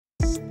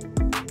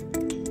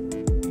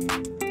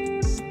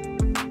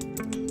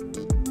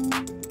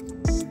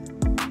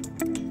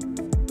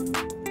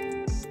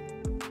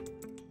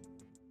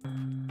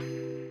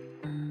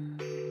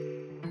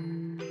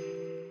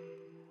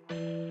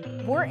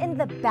in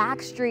the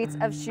back streets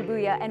of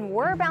Shibuya, and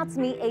we're about to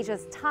meet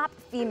Asia's top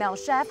female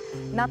chef,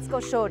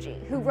 Natsuko Shoji,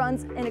 who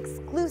runs an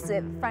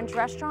exclusive French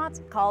restaurant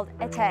called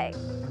Ete.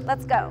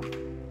 Let's go.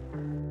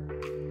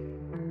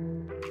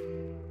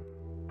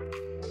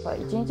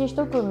 1日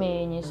1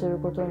組にする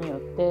ことによっ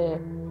て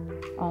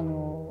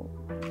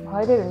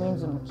入れる人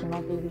数も決ま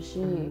っているし、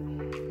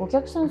お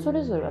客さんそ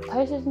れぞれが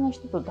大切な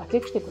人とだ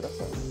け来てくだ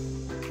さい。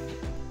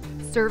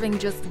Serving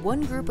just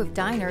one group of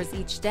diners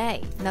each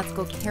day,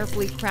 Natsuko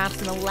carefully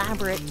crafts an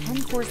elaborate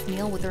 10-course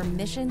meal with her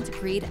mission to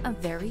create a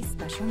very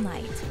special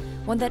night,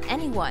 one that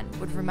anyone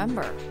would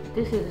remember.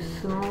 This is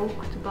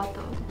smoked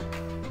butter.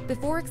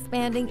 Before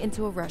expanding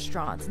into a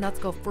restaurant,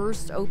 Natsuko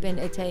first opened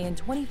Ete in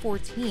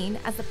 2014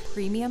 as a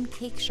premium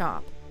cake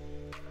shop.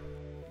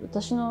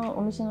 私の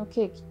お店の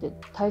ケーキって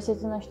大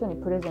切な人に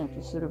プレゼン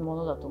トするも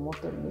のだと思っ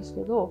てるんです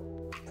けど、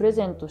プレ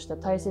ゼントした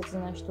大切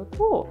な人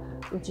と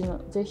うちの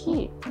ぜ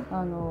ひ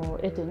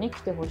エテに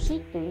来てほしい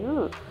ってい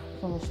う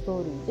そのスト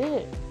ーリー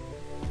で。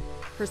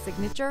Her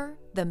signature,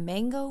 the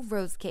mango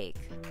rose cake.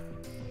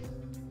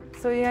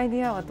 そういうアイデ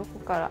ィアはどこ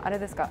からあれ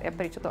ですか？やっ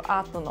ぱりちょっと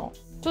アートの。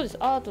そうです。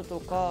アートと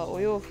かお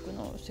洋服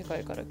の世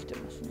界から来て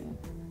ますね。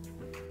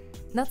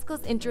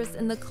Natsuko's interest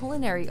in the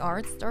culinary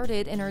arts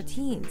started in her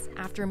teens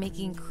after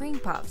making cream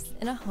puffs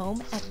in a home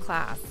ec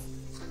class.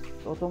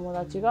 お友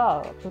達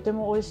がとて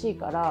も美味しい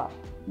から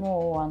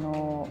も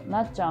う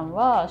なっちゃん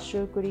はシ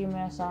ュークリーム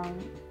屋さん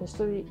ペス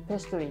トリ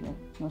ー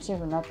のシェ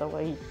フになった方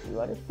がいいって言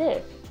われ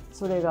て、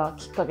それが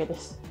きっかけで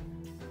す。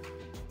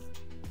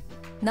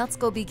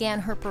Natsuko began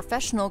her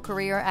professional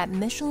career at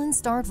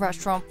Michelin-starred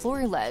restaurant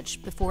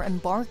Florilege before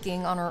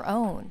embarking on her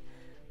own.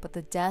 But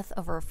the death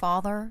of her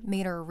father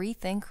made her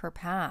rethink her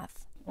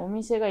path. お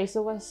店が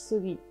忙しす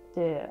ぎ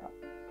て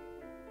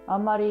あ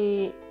んま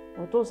り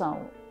お父さ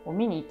んを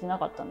見に行ってな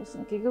かったんです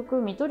ね。結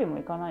局見取りも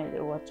行かないで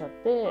終わっちゃっ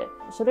て、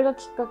それが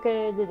きっか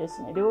けでで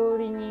すね、料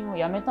理人を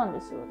辞めたん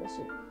ですよ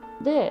私。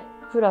で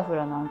ふらふ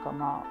らなんか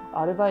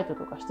アルバイト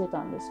とかして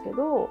たんですけ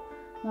ど、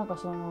なんか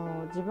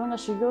自分が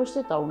修行し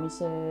てたお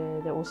店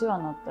でお世話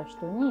になった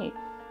人に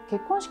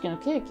結婚式の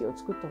ケーキを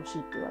作ってほし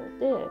いって言われ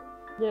て、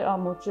で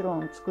もちろ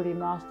ん作り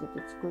ますって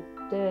言って作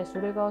って、そ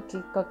れがき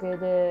っかけ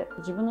で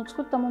自分の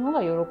作ったもの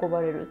が喜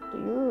ばれるってい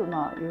う、喜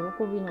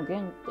びの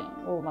原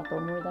点をまた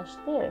思い出し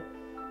て、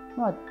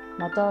ま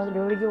た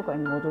料理業界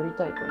に戻り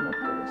たいと思って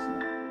ですね。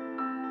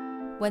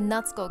When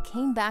Natsuko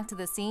came back to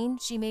the scene,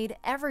 she made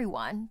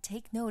everyone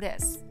take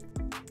notice.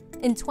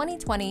 In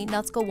 2020,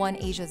 Natsuko won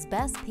Asia's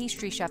Best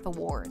Pastry Chef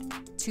Award.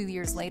 2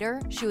 years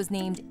later, she was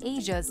named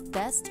Asia's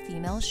Best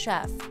Female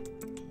Chef.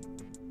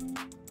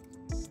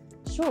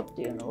 賞っ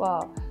ていうの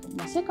は、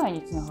世界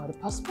につながる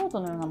パスポート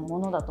のようなも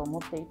のだと思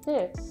ってい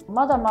て、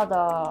まだま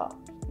だ、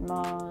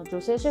女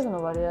性シェフ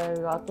の割合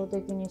が圧倒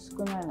的に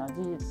少ないのは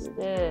事実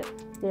で、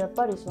やっ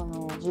ぱり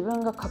自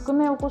分が革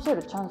命を起こせ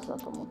るチャンスだ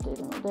と思ってい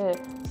るの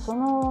で、そ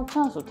のチ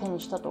ャンスを手に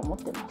したと思っ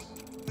てます。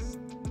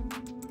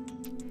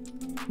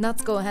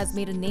Natsuko has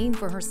made a name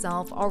for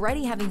herself,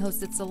 already having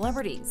hosted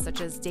celebrities such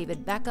as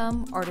David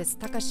Beckham, artist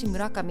Takashi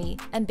Murakami,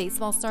 and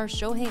baseball star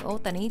Shohei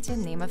Ohtani, to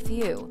name a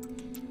few.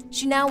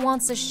 She now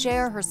wants to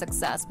share her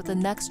success with the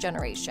next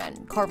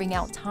generation, carving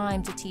out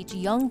time to teach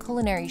young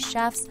culinary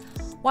chefs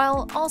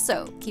while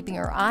also keeping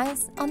her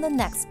eyes on the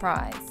next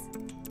prize.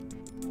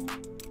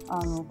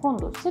 今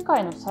度世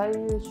界の最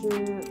優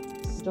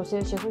秀女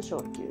性シェフ賞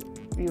っ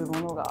ていうも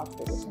のがあっ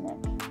てですね、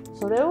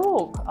それ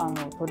を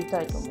取りた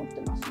いと思っ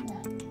てます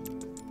ね。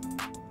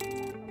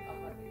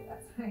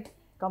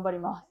頑張り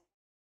ます。